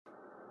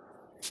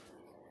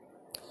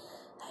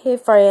Hey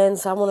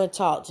friends, I want to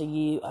talk to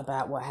you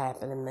about what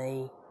happened to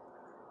me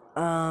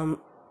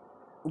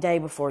day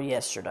before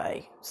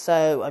yesterday.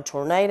 So a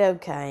tornado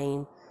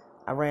came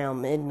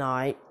around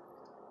midnight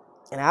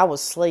and I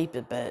was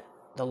sleeping, but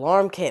the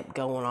alarm kept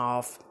going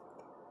off.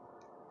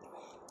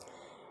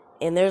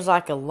 And there's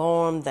like an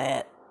alarm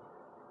that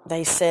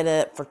they set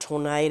up for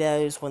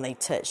tornadoes when they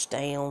touch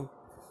down.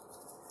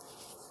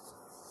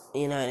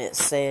 And it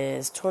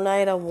says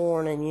tornado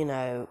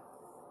warning,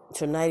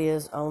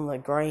 tornadoes on the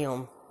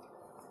ground.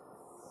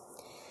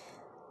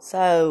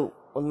 So,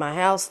 with my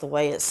house the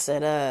way it's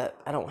set up,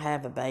 I don't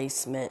have a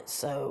basement,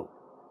 so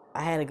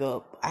I had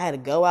to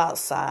go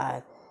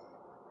outside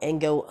and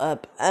go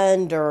up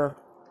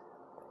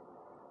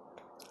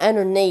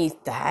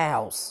underneath the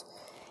house.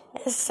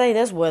 Let's say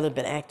this weather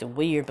been acting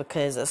weird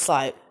because it's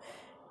like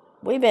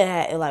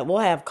we'll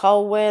have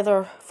cold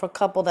weather for a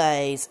couple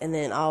days, and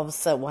then all of a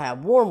sudden we'll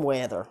have warm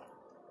weather.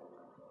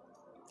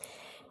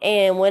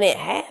 And when it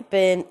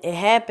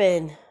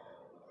happened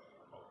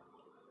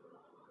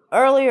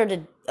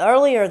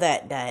earlier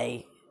that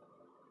day,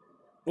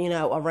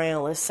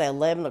 around, let's say,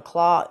 11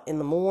 o'clock in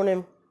the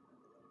morning.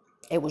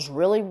 It was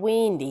really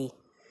windy.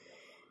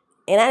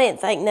 And I didn't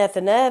think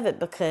nothing of it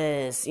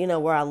because,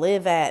 where I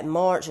live at in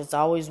March, it's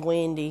always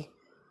windy.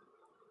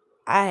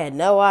 I had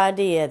no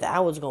idea that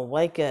I was going to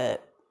wake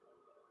up.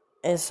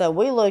 And so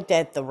we looked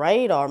at the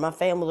radar. My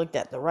family looked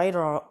at the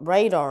radar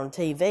on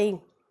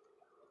TV.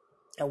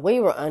 And we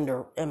were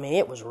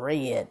it was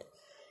red.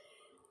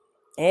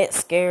 And it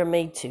scared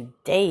me to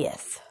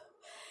death.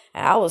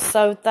 And I was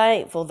so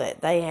thankful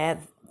that the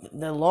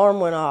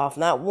alarm went off,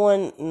 not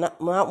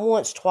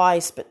once,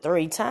 twice, but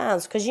 3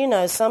 times.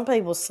 Because, some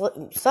people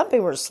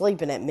are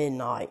sleeping at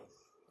midnight.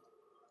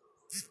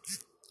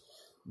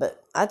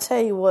 But I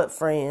tell you what,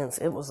 friends,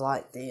 it was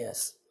like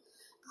this.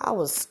 I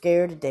was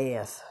scared to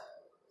death.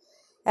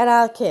 And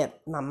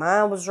my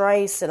mind was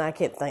racing. I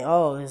kept thinking,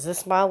 oh, is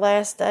this my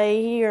last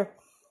day here?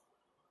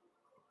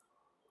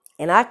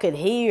 And I could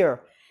hear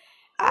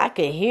I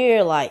could hear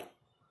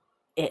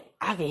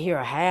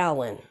a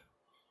howling.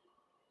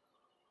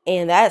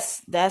 And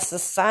that's the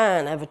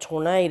sign of a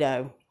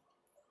tornado.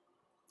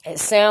 It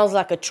sounds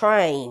like a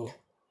train.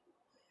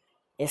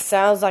 It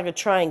sounds like a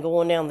train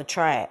going down the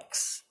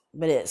tracks,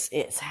 but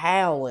it's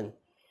howling.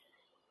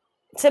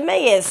 To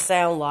me, it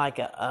sounds like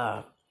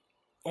a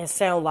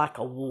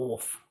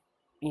wolf,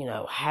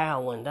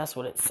 howling. That's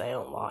what it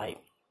sounds like.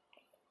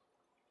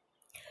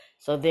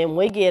 So then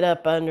we get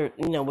up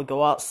we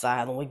go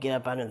outside and we get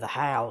up under the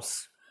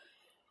house,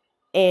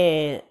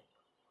 and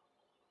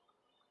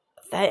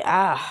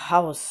I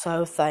was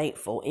so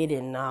thankful it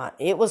did not.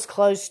 It was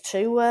close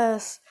to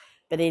us,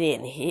 but it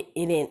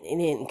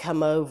didn't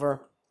come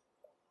over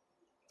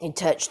and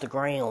touch the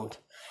ground.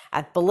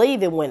 I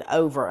believe it went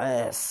over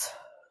us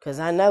because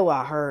I know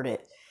I heard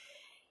it.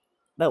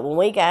 But when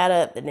we got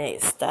up the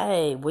next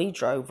day, we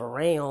drove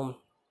around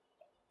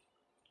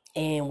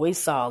and we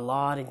saw a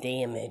lot of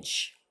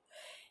damage.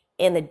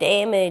 And the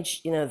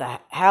damage, the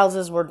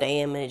houses were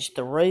damaged.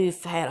 The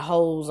roof had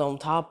holes on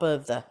top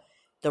of the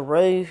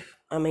roof.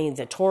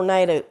 The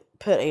tornado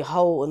put a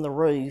hole in the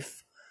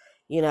roof,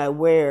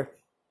 where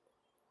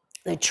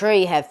the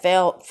tree had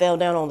fell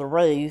down on the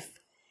roof.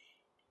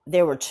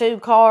 There were 2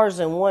 cars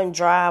in one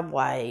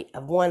driveway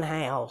of one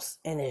house,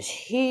 and this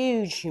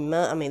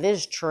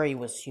this tree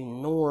was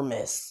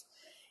enormous,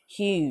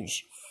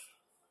 huge.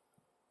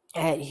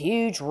 It had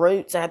huge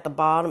roots at the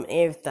bottom,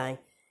 everything.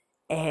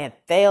 It had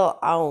fell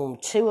on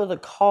 2 of the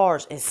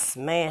cars and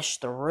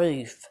smashed the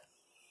roof.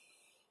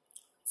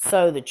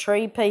 So the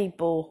tree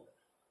people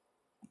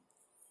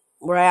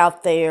were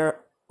out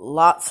there,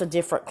 lots of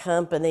different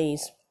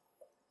companies,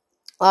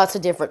 lots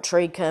of different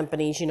tree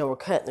companies, were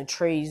cutting the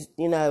trees,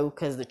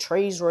 because the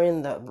trees were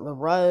in the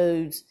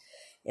roads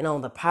and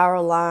on the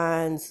power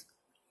lines.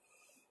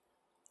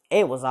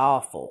 It was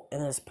awful.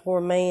 And this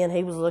poor man,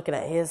 he was looking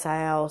at his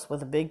house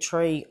with a big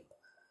tree.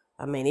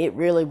 It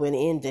really went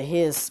into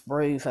his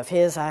roof of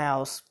his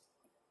house.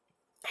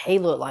 He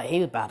looked like he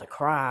was about to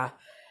cry.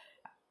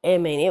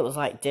 It was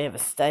like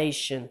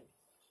devastation.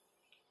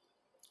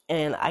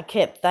 And I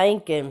kept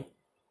thinking,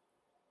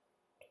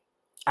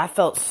 I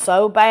felt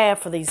so bad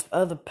for these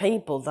other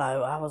people,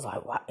 though. I was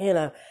like,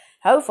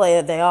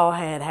 hopefully they all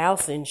had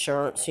house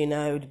insurance,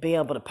 to be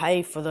able to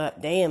pay for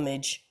that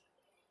damage.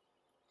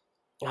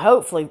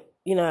 Hopefully,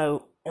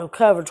 it'll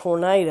cover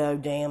tornado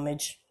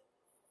damage.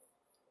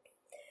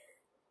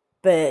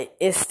 But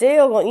it's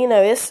still going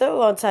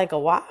to take a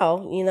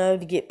while,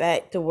 to get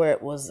back to where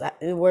it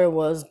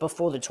was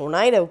before the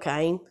tornado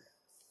came.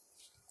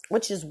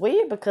 Which is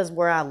weird because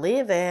where I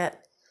live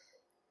at,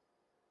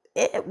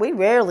 we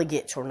rarely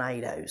get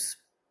tornadoes.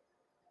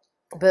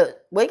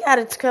 But we got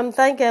to come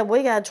think of,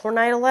 we got a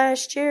tornado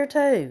last year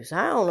too. So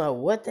I don't know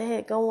what the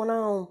heck going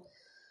on.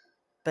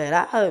 But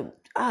I hope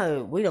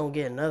we don't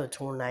get another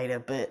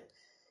tornado.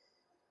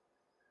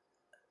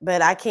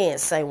 But I can't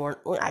say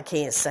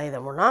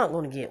that we're not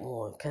going to get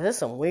one, because there's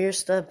some weird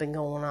stuff been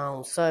going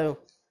on. So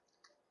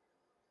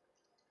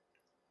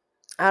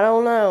I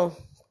don't know.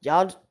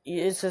 Y'all,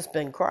 it's just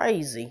been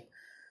crazy.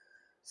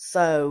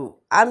 So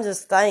I'm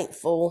just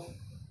thankful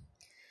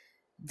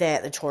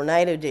that the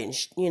tornado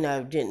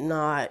did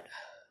not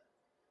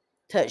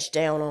touch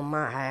down on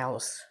my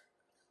house.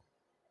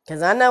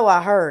 Because I know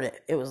I heard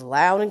it. It was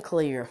loud and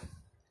clear.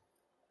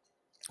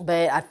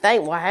 But I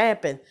think what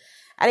happened,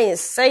 I didn't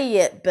see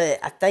it, but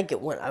I think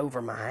it went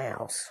over my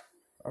house.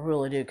 I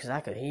really do, because I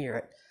could hear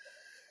it.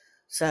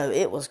 So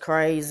it was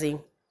crazy.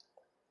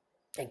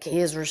 The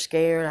kids were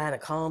scared. I had to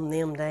calm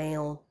them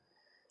down.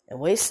 And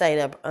we stayed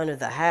up under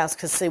the house,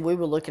 because, see, we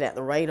were looking at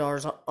the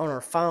radars on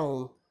our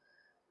phone.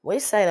 We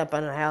stayed up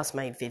under the house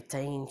maybe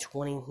 15,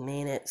 20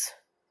 minutes.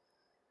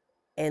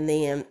 And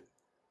then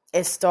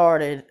it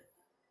started,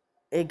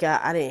 I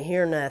didn't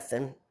hear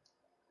nothing.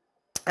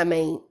 I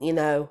mean,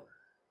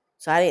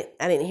 so I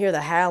didn't hear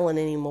the howling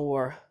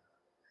anymore.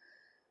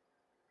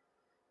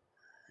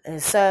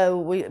 And so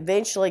we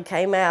eventually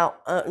came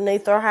out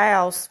underneath our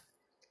house.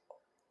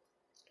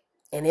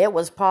 And it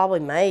was probably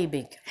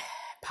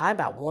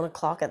about 1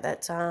 o'clock at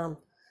that time.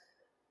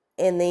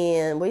 And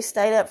then we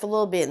stayed up for a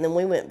little bit, and then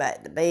we went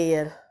back to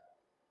bed.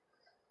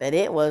 But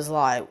it was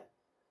like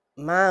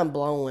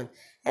mind-blowing.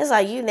 It's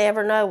like you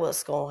never know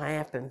what's going to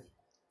happen.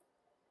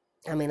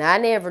 I mean, I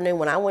never knew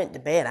when I went to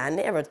bed. I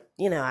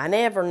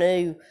never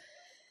knew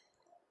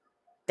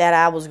that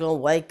I was going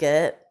to wake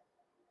up,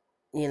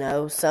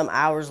 some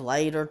hours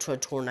later to a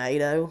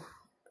tornado.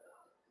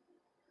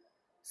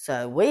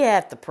 So we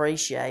have to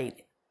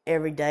appreciate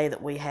every day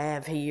that we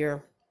have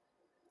here.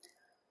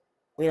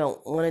 We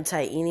don't want to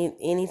take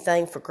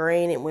anything for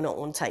granted. We don't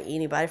want to take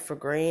anybody for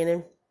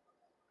granted.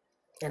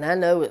 And I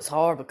know it's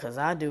hard because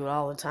I do it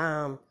all the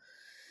time.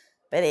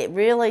 But it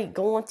really,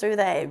 going through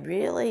that, it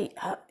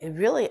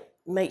really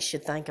makes you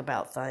think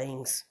about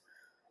things,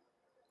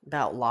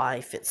 about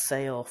life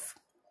itself.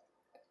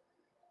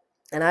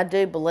 And I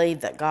do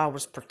believe that God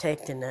was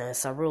protecting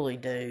us. I really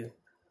do.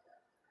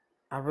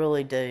 I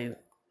really do,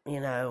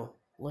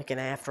 looking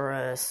after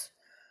us.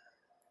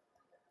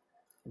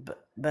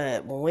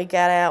 But when we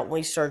got out,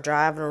 we started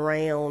driving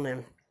around,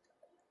 and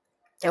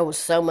there was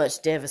so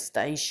much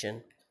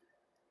devastation.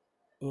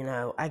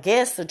 I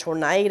guess the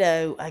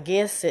tornado, I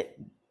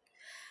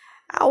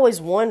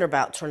always wonder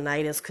about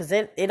tornadoes because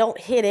it don't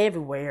hit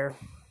everywhere.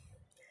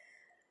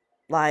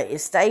 Like, it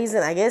stays in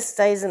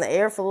the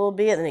air for a little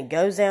bit, and then it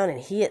goes down and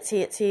hits,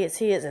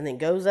 and then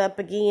goes up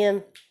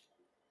again.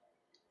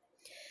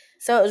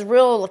 So it was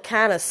real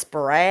kind of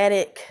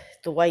sporadic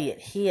the way it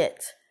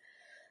hit,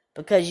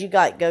 because you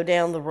got go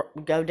down the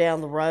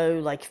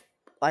road like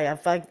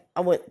if I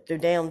went through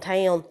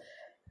downtown,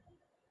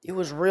 it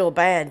was real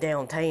bad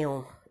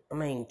downtown. I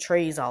mean,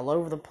 trees all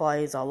over the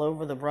place, all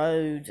over the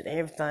roads and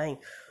everything.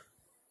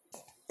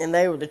 And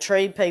the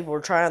tree people were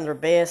trying their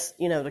best,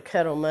 to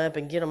cut them up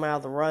and get them out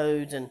of the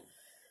roads and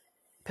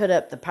put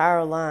up the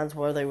power lines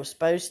where they were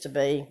supposed to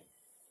be.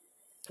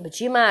 But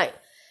you might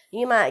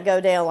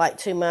go down like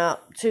 2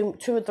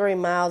 or 3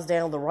 miles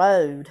down the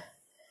road,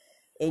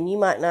 and you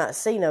might not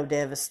see no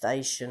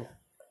devastation.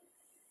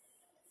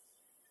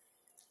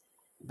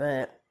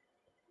 But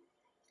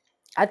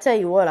I tell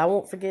you what, I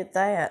won't forget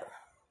that.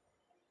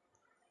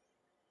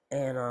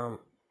 And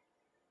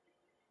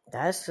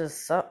that's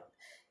just something.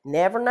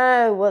 Never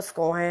know what's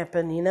going to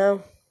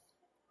happen,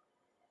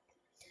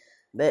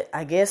 But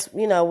I guess,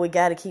 we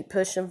got to keep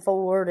pushing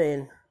forward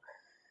and,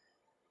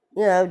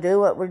 do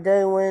what we're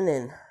doing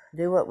and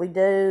do what we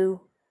do.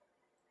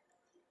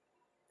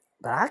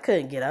 But I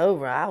couldn't get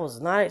over it. I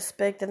was not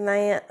expecting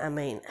that. I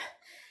mean,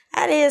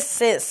 I did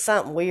sense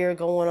something weird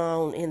going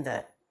on in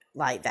the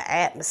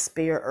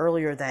atmosphere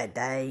earlier that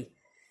day.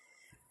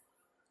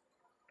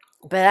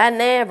 But I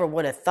never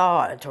would have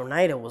thought a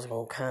tornado was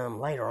going to come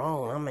later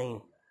on. I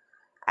mean,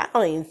 I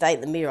don't even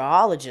think the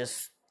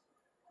meteorologists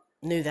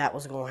knew that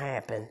was going to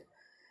happen.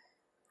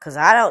 Because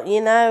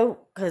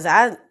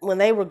when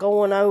they were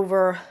going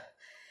over,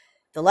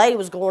 the lady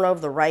was going over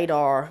the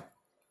radar,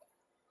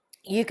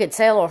 you could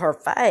tell on her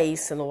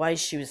face and the way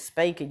she was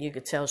speaking, you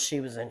could tell she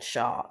was in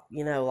shock.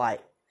 She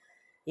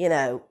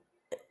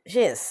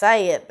didn't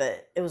say it,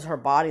 but it was her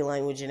body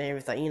language and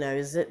everything.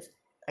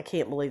 I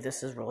can't believe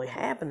this is really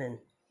happening.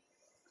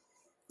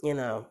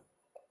 But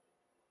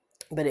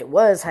it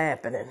was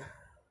happening.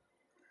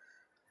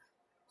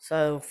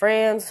 So,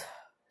 friends,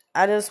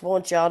 I just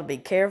want y'all to be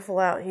careful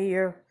out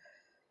here.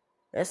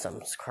 There's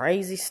some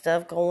crazy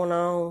stuff going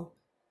on.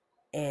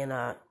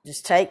 And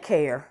just take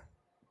care.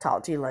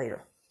 Talk to you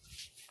later.